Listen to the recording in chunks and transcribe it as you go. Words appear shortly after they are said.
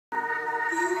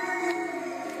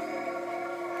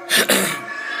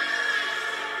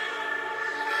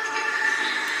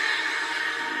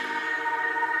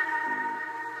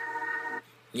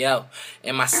Yo,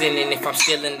 am I sinning if I'm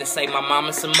stealing to save my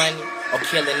mama some money? Or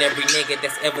killing every nigga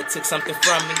that's ever took something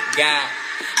from me? God,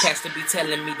 Pastor be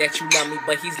telling me that you love me,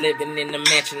 but he's living in the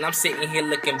mansion. I'm sitting here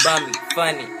looking bummy,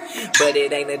 funny, but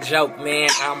it ain't a joke, man.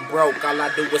 I'm broke, all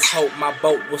I do is hope my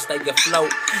boat will stay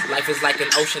afloat. Life is like an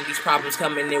ocean, these problems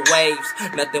coming in waves.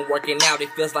 Nothing working out, it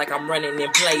feels like I'm running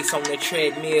in place on the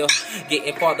treadmill.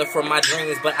 Getting farther from my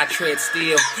dreams, but I tread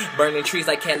still. Burning trees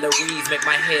like calories make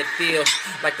my head feel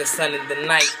like the sun in the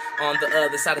night on the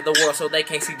other side of the world, so they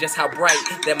can't see just how bright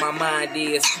that my mind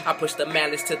is. I push the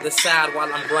malice to the side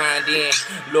while I'm grinding.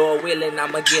 Lord willing,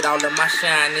 I'ma get all of my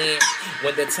shine in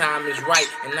when the time is right,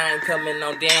 and I ain't coming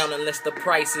on down unless the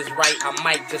price is right. I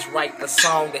might just write a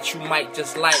song that you might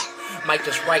just like. Might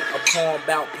just write a poem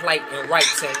about plight and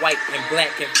rights and white and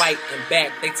black and fight and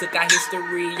back. They took our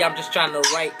history, I'm just trying to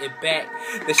write it back.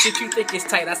 The shit you think is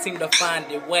tight, I seem to find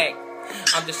it whack.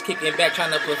 I'm just kicking back,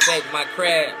 trying to perfect my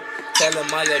craft. Tell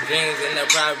them all your dreams and they'll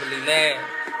probably laugh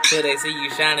till they see you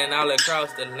shining all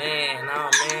across the land. Oh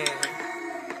man,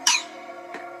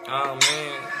 oh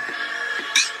man,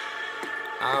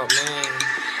 oh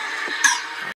man.